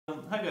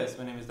Hi guys,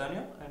 my name is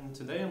Daniel and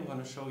today I'm going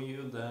to show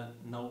you the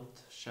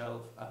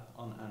Noteshelf app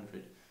on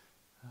Android,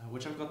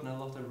 which I've gotten a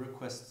lot of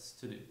requests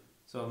to do.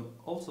 So I've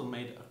also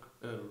made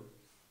a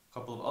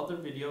couple of other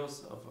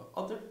videos of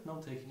other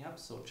note-taking apps,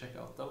 so check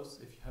out those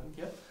if you haven't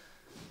yet.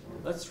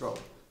 Let's roll.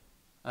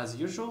 As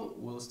usual,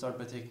 we'll start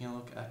by taking a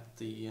look at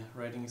the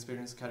writing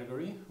experience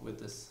category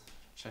with this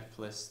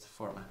checklist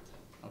format.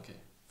 Okay,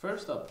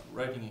 first up,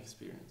 writing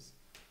experience.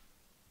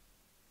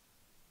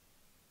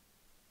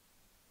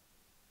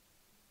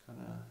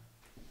 Gonna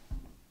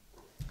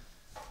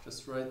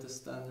just write the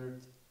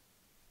standard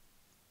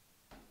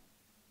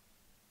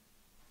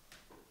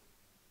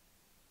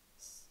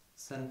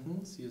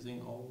sentence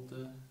using all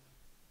the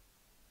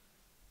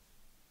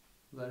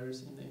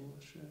letters in the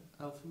English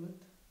alphabet.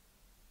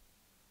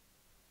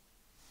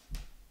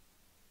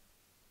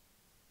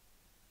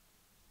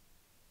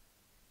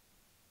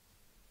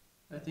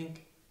 I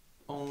think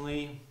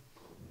only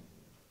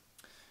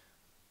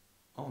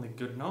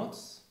good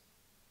notes.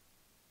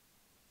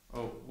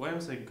 Oh, why am I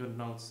saying good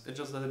notes? It's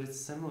just that it's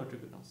similar to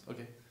good notes.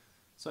 Okay,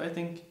 so I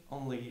think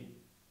only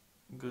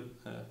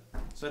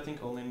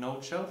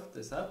Noteshelf,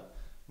 this app,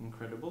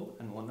 Incredible,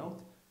 and OneNote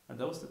are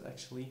those that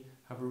actually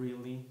have a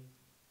really,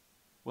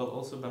 well,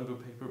 also Bamboo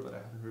Paper, but I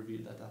haven't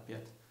reviewed that app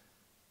yet,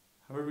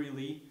 have a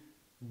really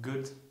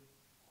good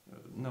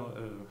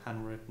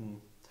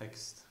handwritten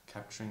text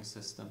capturing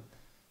system.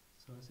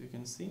 So as you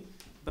can see,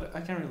 but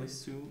I can't really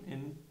zoom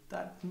in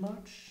that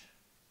much.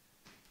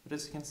 But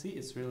as you can see,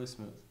 it's really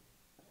smooth.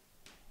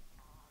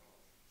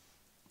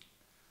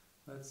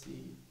 Let's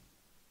see.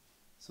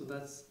 So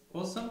that's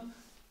awesome.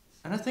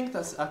 And I think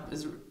this app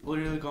is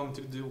really going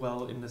to do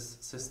well in this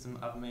system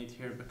I've made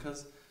here,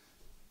 because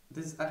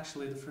this is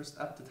actually the first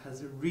app that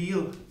has a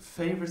real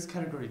favorites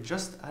category,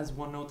 just as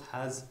OneNote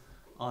has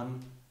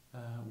on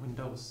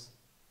Windows.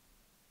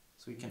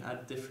 So you can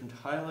add different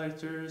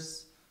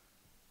highlighters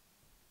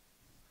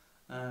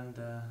and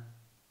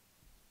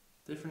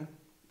different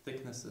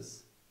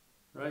thicknesses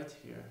right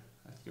here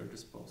at your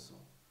disposal.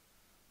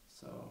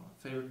 So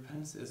favorite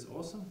pens is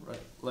awesome, right?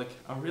 Like,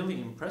 I'm really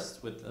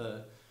impressed with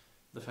the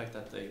fact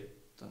that they've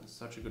done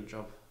such a good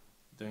job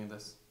doing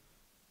this.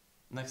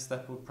 Next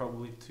step would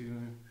probably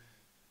to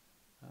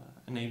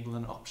enable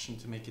an option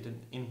to make it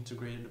an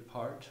integrated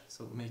part,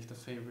 so make the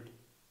favorite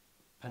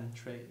pen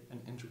tray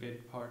an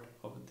integrated part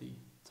of the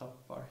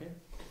top bar here.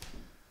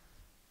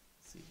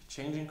 Let's see,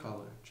 changing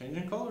color.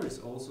 Changing color is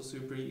also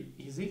super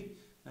easy,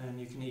 and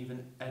you can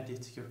even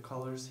edit your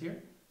colors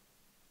here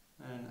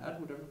and add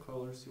whatever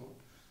colors you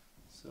want.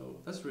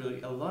 So that's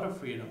really a lot of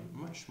freedom,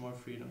 much more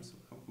freedom, so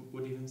I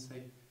would even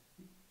say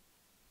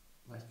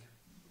like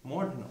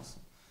more than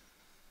awesome.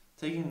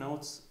 Taking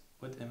notes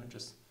with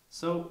images.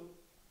 So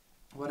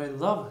what I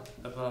love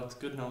about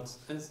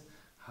GoodNotes is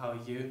how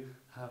you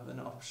have an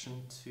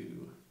option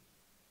to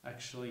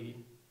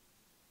actually,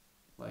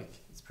 like,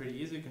 it's pretty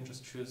easy, you can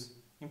just choose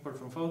import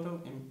from photo,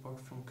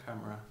 import from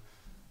camera.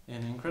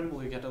 In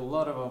Incredible you get a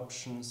lot of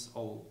options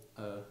all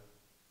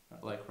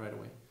like right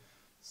away.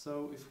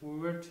 So if we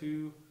were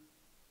to,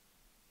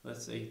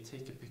 let's say,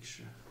 take a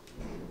picture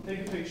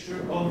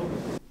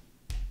of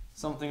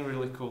something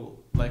really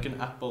cool, like an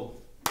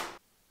apple.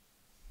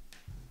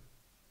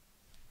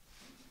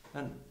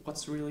 And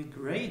what's really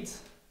great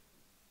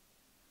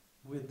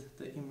with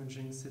the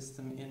imaging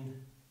system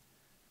in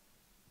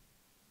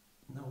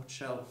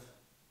Noteshelf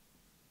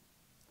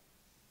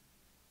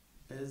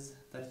is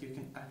that you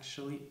can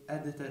actually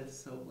edit it.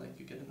 So like,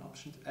 you get an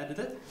option to edit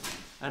it,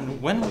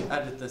 and when we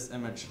edit this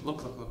image,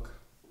 look,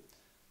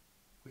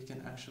 we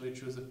can actually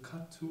choose a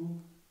cut tool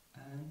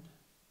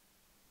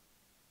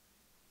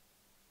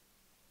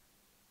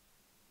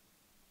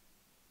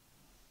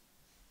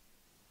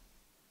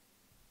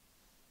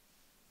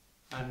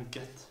and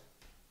get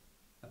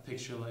a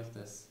picture like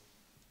this.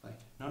 Like,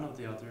 none of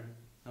the other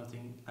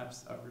noting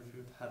apps I've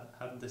reviewed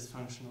have this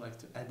function, like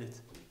to edit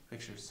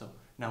pictures. So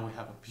now we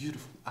have a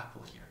beautiful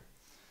apple here.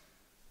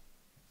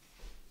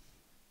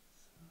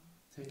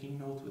 So, taking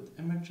note with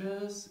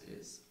images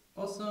is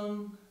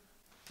awesome.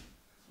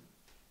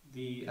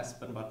 The S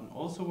Pen button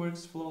also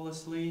works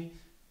flawlessly.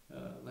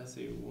 Let's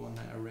say we want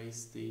to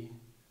erase the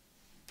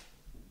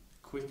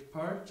quick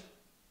part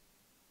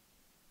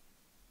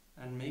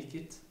and make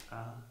it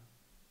a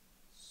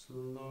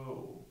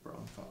slow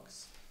brown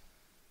fox.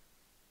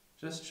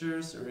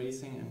 Gestures,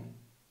 erasing, and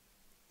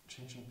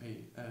changing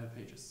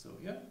pages. So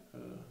yeah,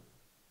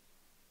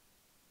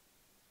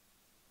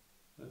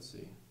 let's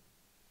see.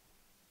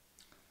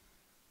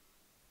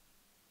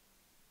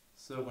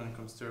 So when it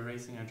comes to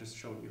erasing, I just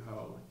showed you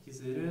how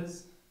easy it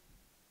is.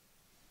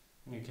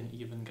 And you can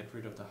even get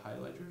rid of the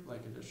highlighter,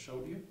 like I just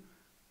showed you.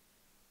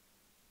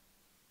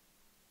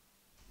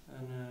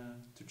 And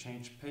to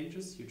change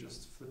pages, you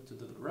just flip to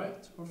the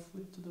right or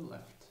flip to the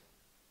left.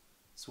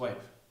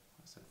 Swipe.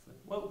 I said flip.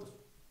 Well, the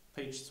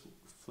page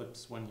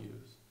flips when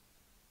you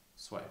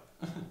swipe.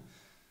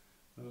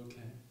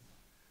 Okay.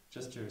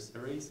 Gestures,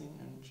 erasing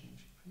and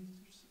changing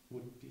pages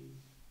would be,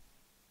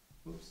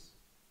 whoops.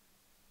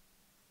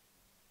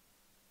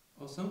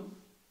 Awesome.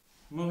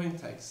 moving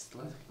text.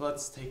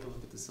 Let's take a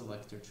look at the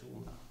selector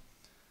tool now.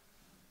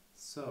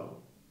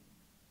 So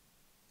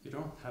you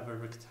don't have a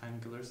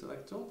rectangular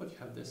select tool, but you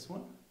have this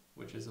one,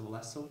 which is a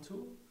lasso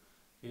tool.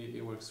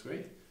 It works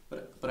great,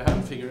 but I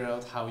haven't figured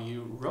out how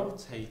you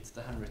rotate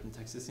the handwritten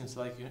text. It seems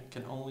like you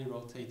can only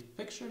rotate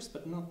pictures,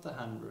 but not the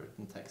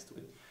handwritten text,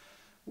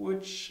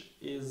 which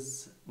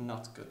is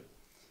not good.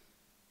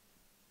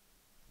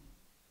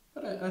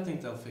 But I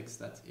think they'll fix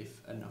that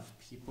if enough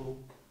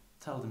people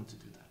tell them to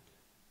do that.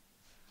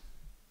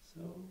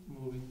 So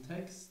moving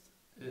text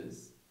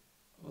is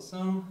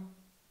awesome,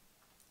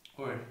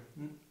 or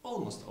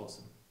almost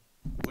awesome.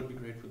 Would be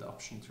great with the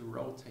option to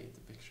rotate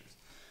the pictures.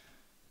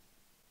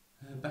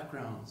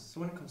 Backgrounds. So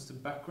when it comes to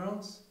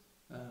backgrounds,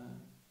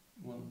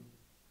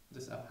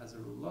 this app has a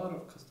lot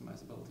of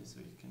customizability, so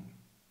you can,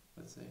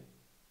 let's say,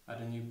 add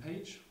a new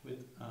page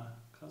with a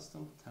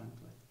custom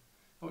template.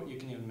 Or you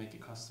can even make a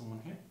custom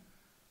one here,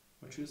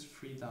 or choose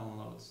free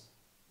downloads.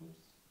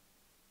 Oops.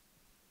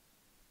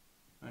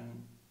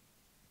 And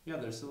yeah,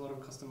 there's a lot of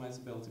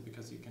customizability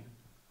because you can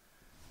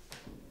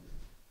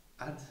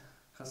add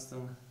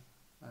custom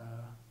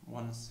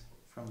ones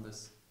from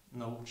this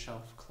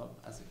Noteshelf club,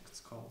 as it's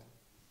called.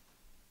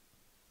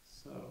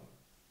 So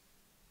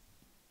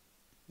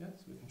yeah,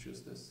 so we can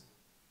choose this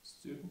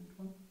student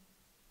one.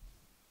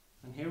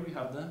 And here we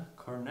have the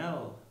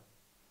Cornell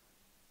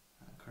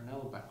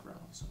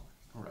background. So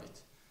you can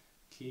write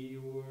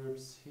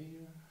keywords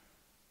here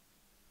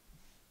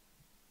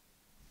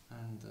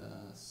and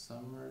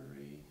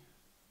summary.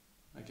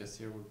 I guess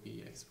here would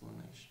be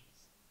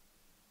explanations.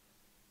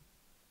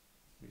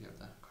 We have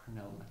the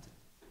Cornell method.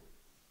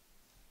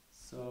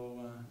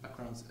 So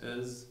backgrounds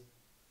is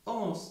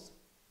almost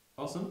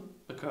awesome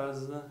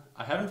because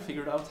I haven't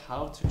figured out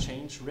how to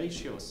change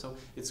ratios. So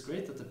it's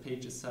great that the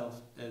page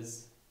itself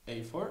is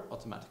A4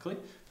 automatically,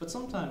 but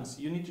sometimes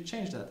you need to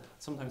change that.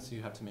 Sometimes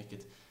you have to make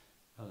it,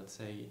 let's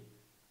say,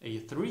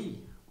 A3,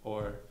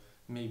 or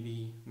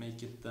maybe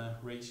make it the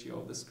ratio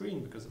of the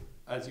screen, because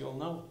as you all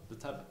know, the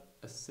tab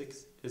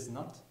S6 is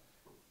not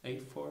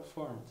A4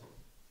 formed.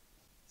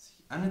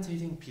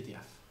 Annotating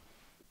PDF.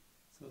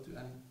 So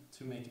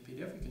to make a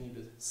PDF, you can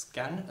either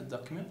scan a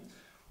document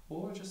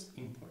or just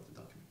import the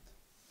document.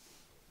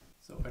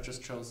 So I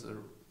just chose a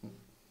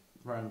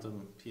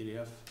random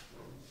PDF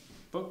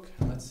book.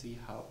 Let's see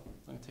how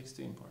long it takes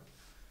to import.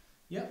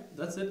 Yeah,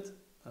 that's it.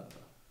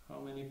 How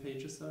many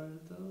pages are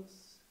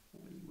those?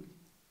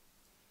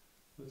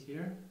 Look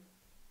here.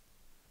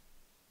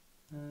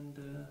 And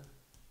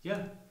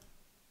yeah,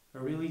 a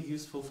really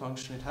useful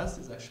function it has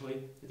is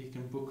actually that you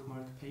can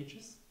bookmark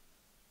pages.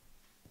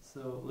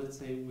 So let's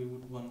say we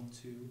would want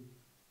to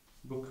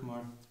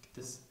bookmark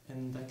this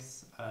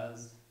index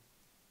as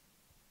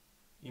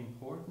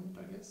important,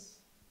 I guess.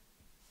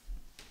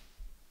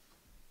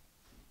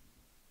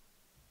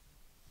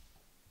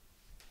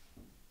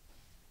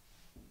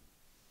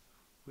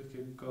 We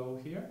could go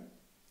here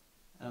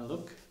and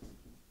look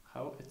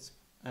how it's,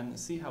 and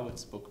see how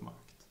it's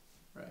bookmarked,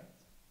 right?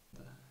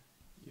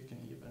 You can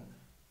even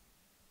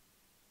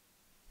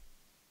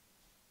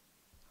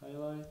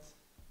highlight,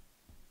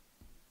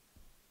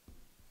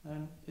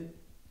 and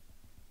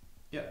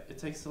it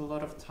takes a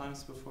lot of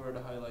times before the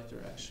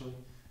highlighter actually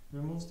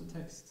removes the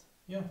text.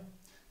 Yeah,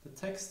 the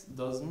text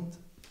doesn't.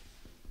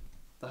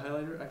 The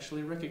highlighter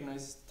actually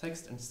recognizes the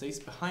text and stays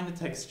behind the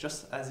text,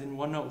 just as in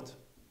OneNote.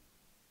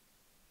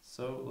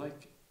 So,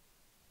 like,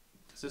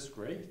 this is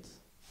great.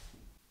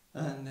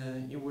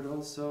 And it would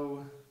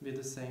also be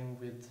the same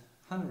with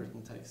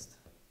handwritten text.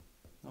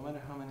 No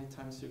matter how many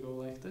times you go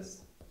like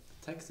this,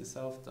 the text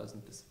itself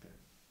doesn't disappear.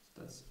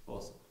 So that's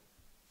awesome.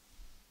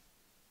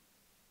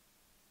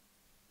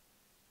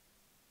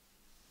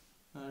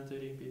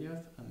 Annotating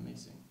PDF,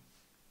 amazing.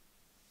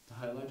 The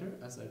highlighter,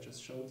 as I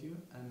just showed you,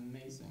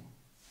 amazing.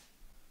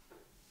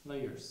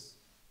 Layers.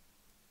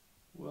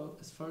 Well,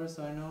 as far as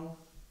I know,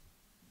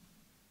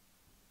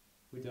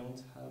 we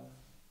don't have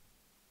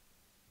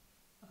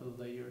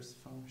a layers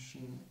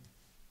function.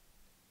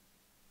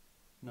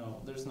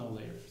 No, there's no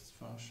layers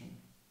function.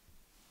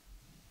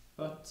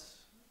 But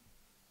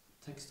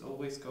text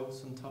always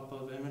goes on top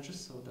of images,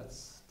 so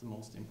that's the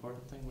most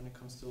important thing when it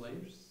comes to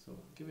layers. So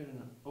I'll give it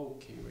an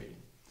OK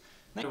rating.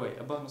 Anyway,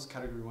 a bonus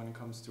category when it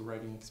comes to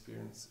writing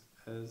experience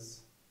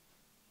is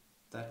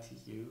that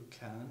you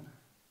can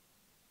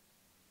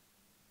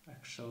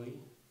actually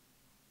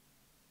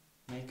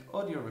make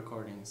audio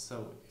recordings.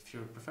 So if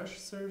you're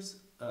professors,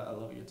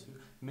 allow you to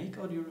make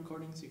audio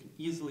recordings, you can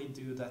easily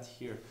do that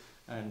here.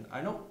 And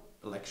I know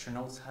Lecture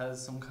Notes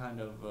has some kind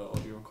of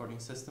audio recording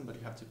system, but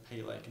you have to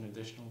pay like an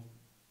additional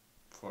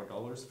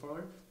 $4 for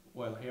it,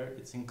 while here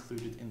it's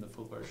included in the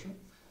full version.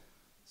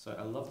 So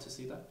I love to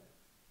see that.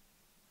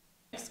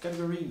 Next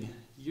category,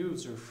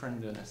 user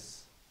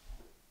friendliness.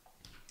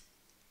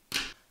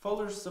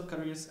 Folders,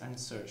 subcategories, and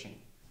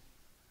searching.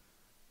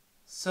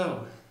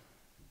 So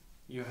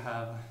you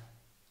have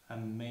a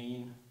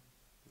main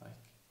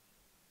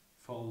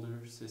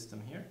folder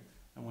system here,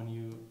 and when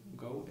you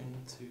go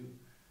into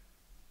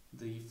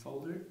the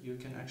folder, you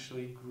can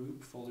actually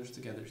group folders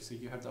together. So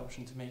you have the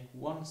option to make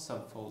one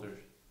subfolder.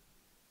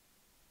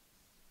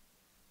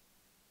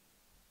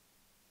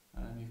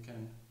 And you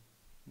can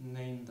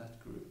name that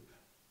group,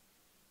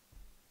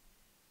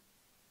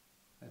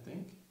 I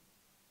think.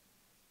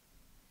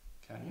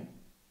 Can you?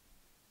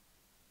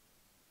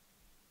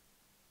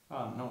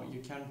 Ah, no,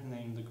 you can't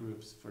name the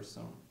groups for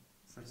some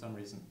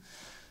reason.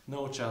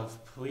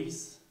 Noteshelf,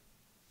 please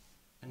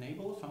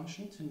enable a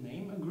function to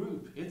name a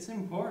group. It's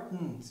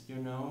important, you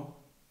know,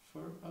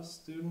 for us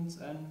students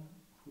and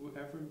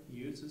whoever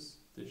uses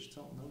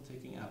digital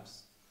note-taking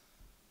apps.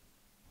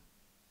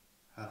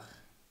 Ugh.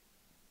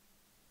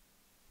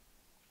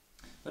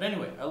 But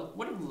anyway, I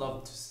would have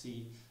loved to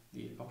see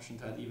the option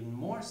to add even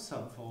more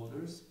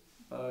subfolders,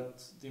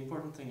 but the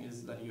important thing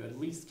is that you at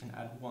least can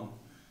add one.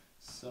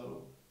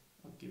 So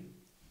I'll give.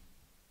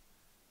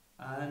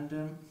 And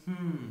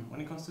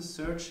when it comes to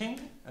searching,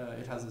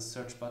 it has a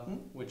search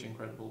button, which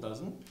Incredible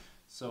doesn't,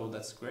 so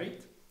that's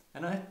great.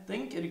 And I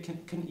think it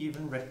can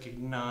even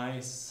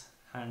recognize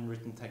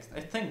handwritten text.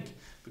 I think,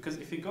 because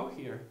if you go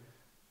here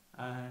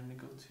and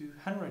go to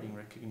handwriting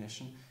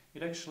recognition,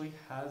 it actually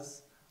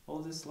has all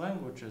these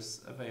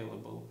languages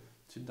available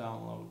to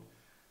download.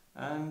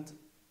 And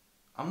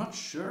I'm not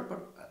sure,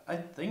 but I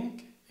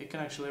think it can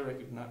actually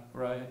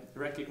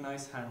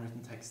recognize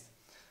handwritten text.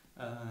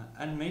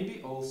 And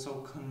maybe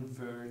also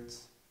convert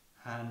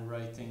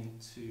handwriting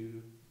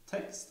to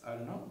text. I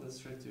don't know, let's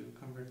try to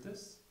convert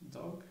this.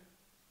 Dog.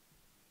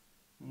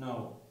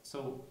 No.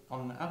 So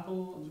on an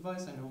Apple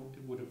device, I know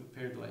it would have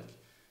appeared like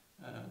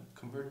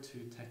convert to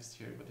text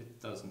here, but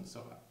it doesn't.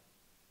 So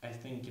I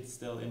think it's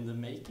still in the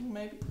making,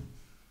 maybe.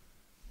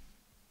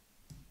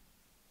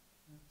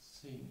 Let's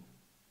see.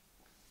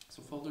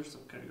 So folders,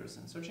 subcategories,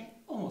 and searching,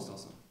 almost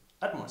awesome.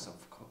 Add more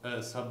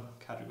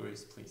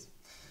subcategories, please.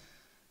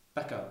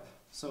 Backup.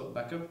 So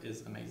backup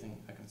is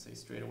amazing, I can say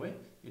straight away.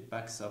 It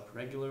backs up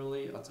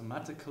regularly,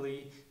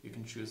 automatically. You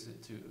can choose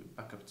it to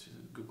back up to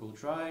Google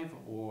Drive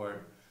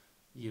or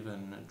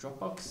even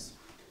Dropbox.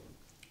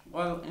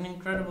 Well, in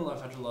Incredible,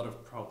 I've had a lot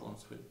of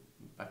problems with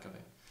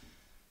backupping,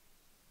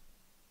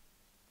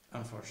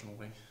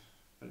 unfortunately.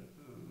 But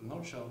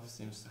Noteshelf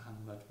seems to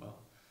handle that well.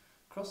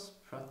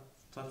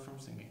 Cross-platform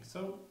syncing.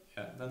 So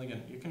yeah, then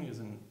again, you can use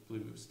a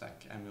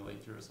BlueStack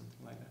emulator or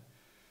something like that.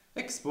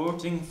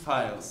 Exporting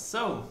files.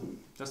 So,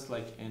 just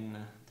like in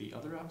the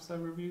other apps I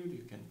reviewed,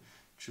 you can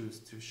choose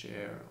to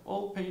share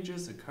all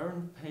pages, a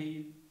current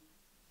page,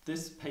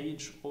 this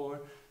page, or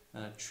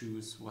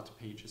choose what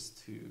pages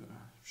to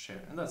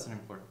share. And that's an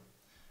important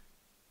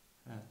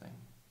thing.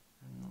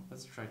 And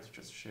let's try to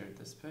just share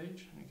this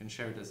page. You can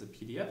share it as a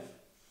PDF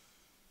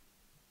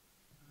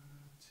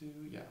to,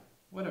 yeah,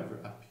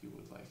 whatever app you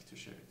would like to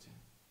share it to.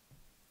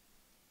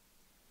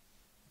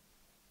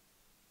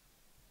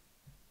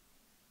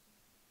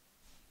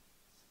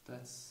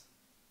 That's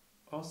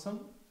awesome.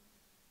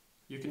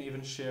 You can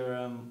even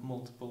share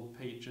multiple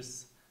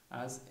pages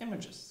as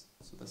images,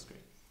 so that's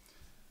great.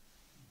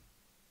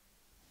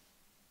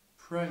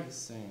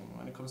 Pricing.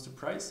 When it comes to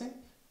pricing,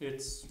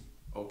 it's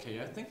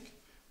okay, I think.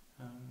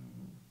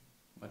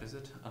 What is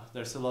it?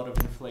 There's a lot of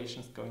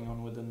inflation going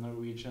on with the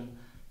Norwegian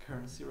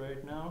currency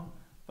right now,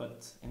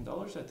 but in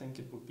dollars I think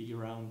it would be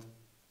around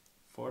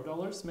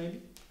 $4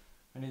 maybe.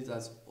 And it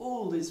has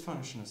all these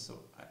functions,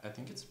 so I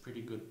think it's a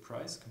pretty good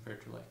price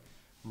compared to like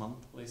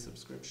monthly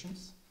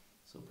subscriptions.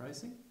 So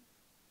pricing,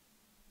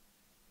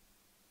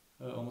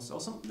 almost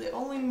awesome. The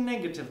only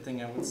negative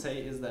thing I would say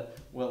is that,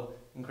 well,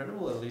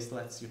 Incredible at least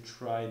lets you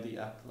try the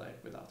app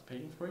like without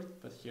paying for it,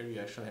 but here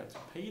you actually have to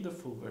pay the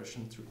full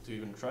version to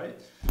even try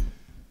it.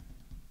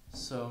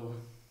 So,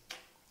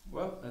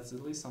 well, that's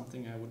at least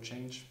something I would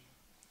change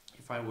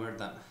if I were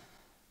them.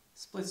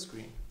 Split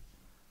screen.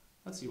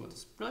 Let's see what the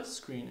split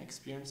screen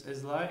experience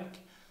is like.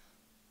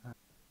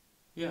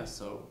 Yeah,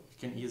 so you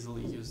can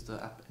easily use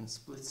the app in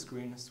split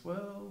screen as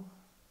well,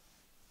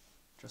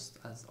 just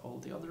as all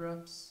the other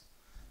apps.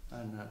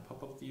 And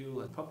pop-up view,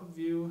 like pop-up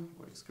view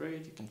works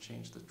great. You can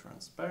change the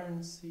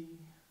transparency.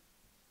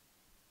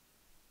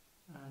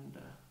 And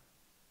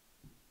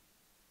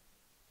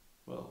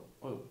well,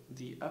 oh,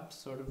 the app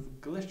sort of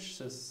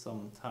glitches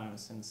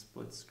sometimes in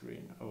split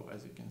screen. Oh,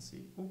 as you can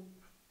see, oop,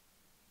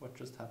 what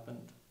just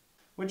happened?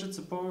 Widget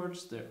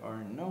supports, there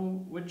are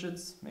no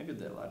widgets. Maybe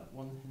they'll add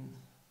one in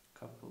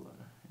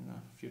in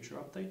a future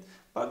update.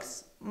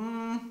 Bugs,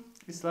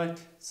 it's like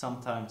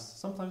sometimes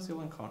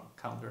you'll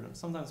encounter them.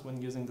 Sometimes when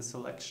using the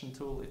selection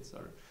tool, it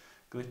sort of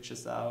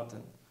glitches out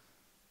and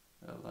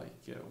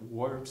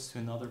warps to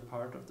another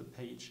part of the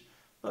page,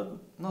 but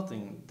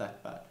nothing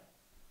that bad.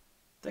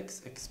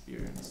 Text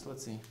experience,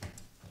 let's see.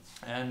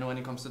 And when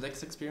it comes to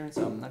text experience,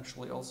 I'm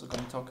naturally also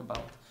going to talk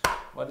about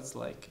what it's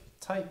like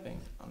typing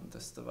on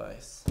this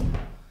device.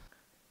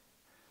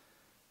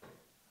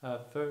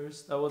 At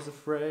first I was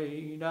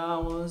afraid, I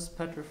was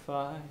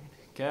petrified,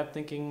 kept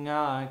thinking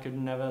I could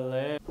never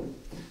live.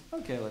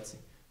 Okay, let's see.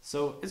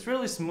 So it's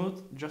really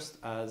smooth, just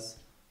as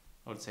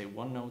I would say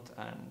OneNote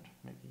and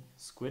maybe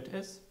Squid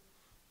is.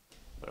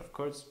 But of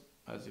course,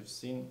 as you've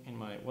seen in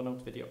my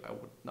OneNote video, I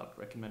would not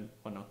recommend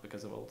OneNote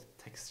because of all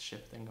the text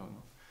shifting going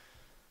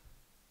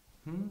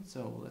on.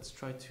 So let's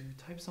try to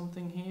type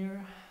something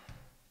here.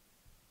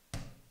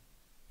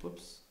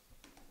 Whoops.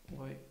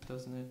 Why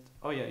doesn't it?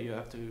 Oh yeah, you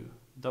have to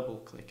double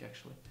click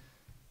actually.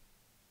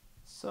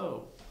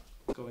 So,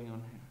 going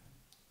on here.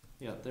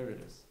 Yeah, there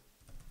it is.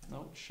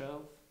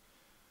 Noteshelf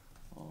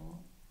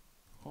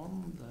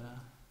on the.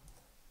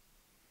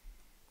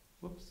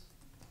 Whoops.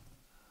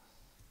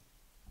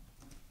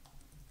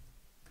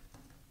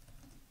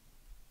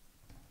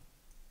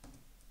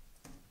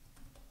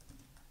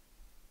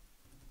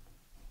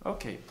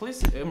 Okay,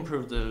 please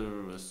improve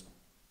the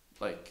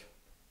like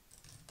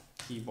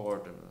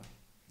keyboard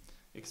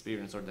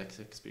experience or text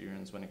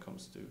experience when it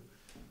comes to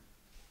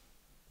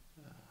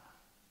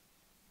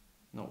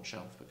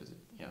Noteshelf, because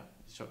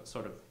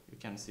sort of you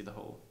can see the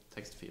whole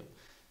text field,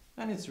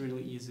 and it's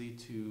really easy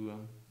to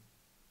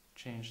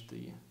change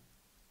the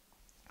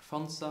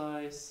font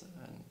size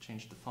and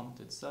change the font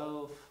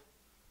itself.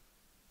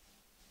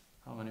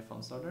 How many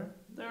fonts are there?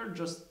 There are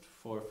just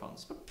 4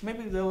 fonts, but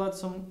maybe they'll add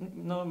some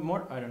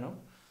more. I don't know.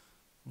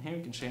 And here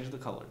you can change the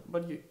color,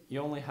 but you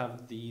only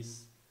have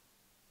these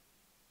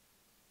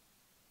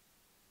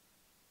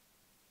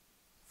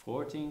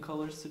 14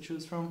 colors to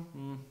choose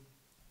from.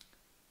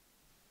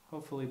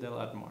 Hopefully they'll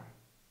add more.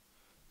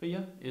 But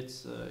yeah,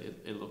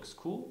 it looks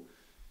cool.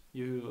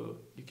 You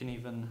can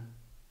even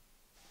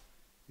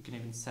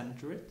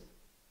center it,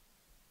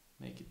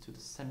 make it to the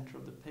center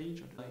of the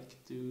page, or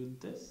like do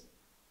this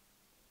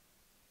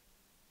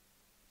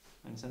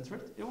and center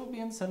it. It will be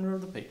in the center of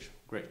the page.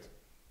 Great.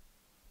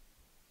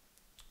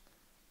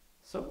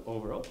 So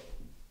overall,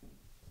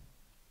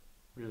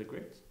 really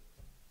great.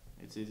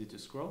 It's easy to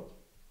scroll.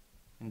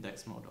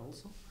 Index mode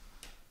also.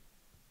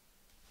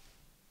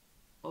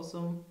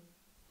 Awesome.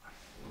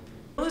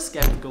 I was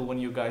skeptical when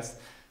you guys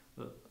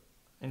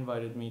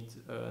invited me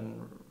to,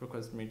 and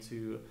requested me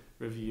to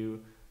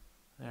review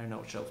their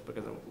Noteshelf,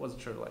 because I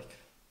wasn't sure, like,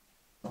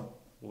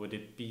 would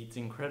it beat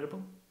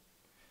incredible?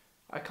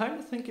 I kind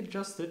of think it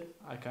just did.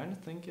 I kind of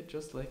think it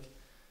just like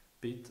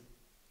beat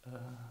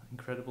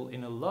incredible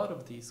in a lot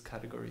of these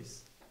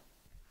categories.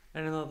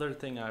 And another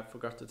thing I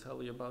forgot to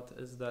tell you about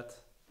is that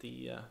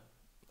the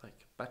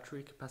like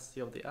battery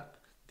capacity of the app,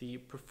 the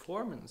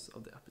performance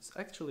of the app is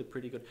actually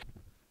pretty good.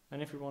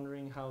 And if you're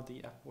wondering how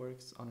the app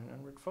works on an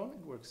Android phone,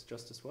 it works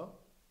just as well.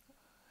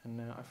 And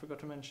I forgot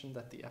to mention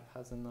that the app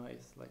has a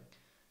nice like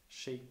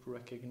shape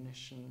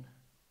recognition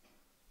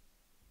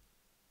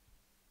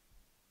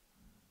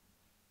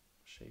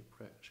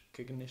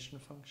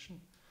function,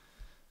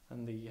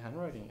 and the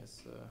handwriting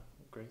is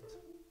great.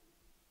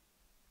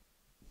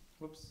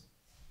 Whoops.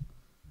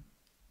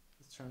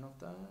 Let's turn off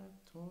that.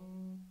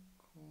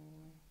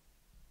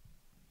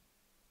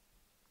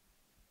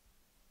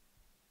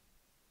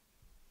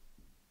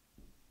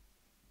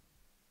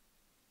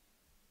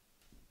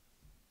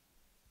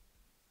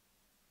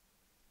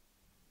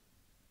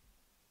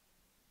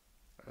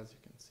 As you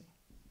can see,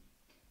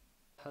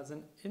 it has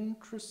an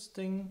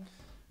interesting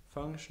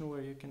function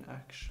where you can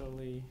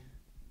actually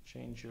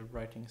change your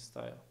writing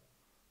style.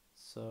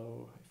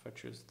 So if I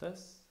choose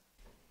this,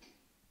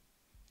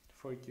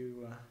 for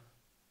you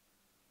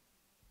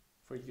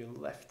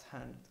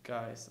left-handed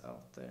guys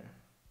out there,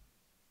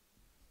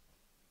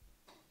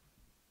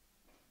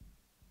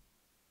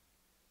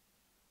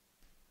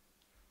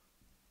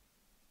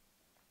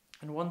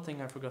 and one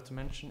thing I forgot to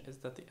mention is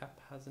that the app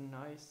has a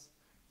nice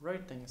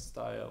writing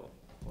style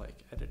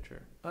like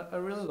editor. I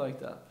really like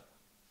that.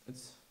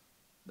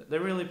 They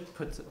really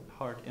put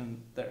heart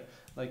in there.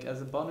 Like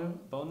as a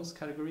bonus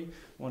category,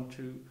 want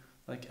to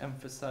like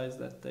emphasize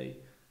that they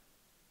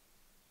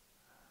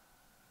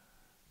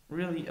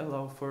really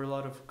allow for a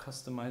lot of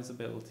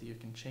customizability. You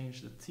can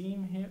change the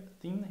theme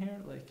here.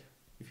 Like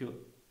if you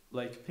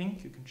like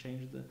pink, you can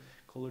change the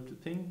color to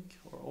pink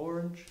or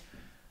orange.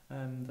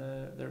 And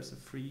there's a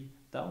free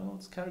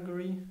downloads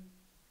category.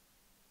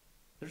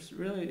 There's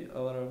really a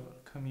lot of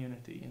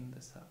community in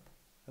this app.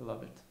 I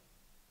love it.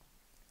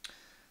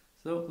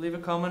 So leave a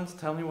comment,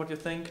 tell me what you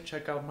think,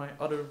 check out my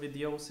other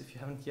videos if you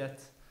haven't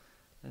yet.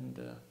 And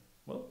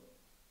well,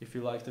 if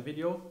you liked the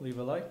video, leave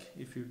a like.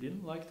 If you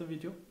didn't like the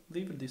video,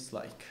 leave a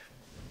dislike.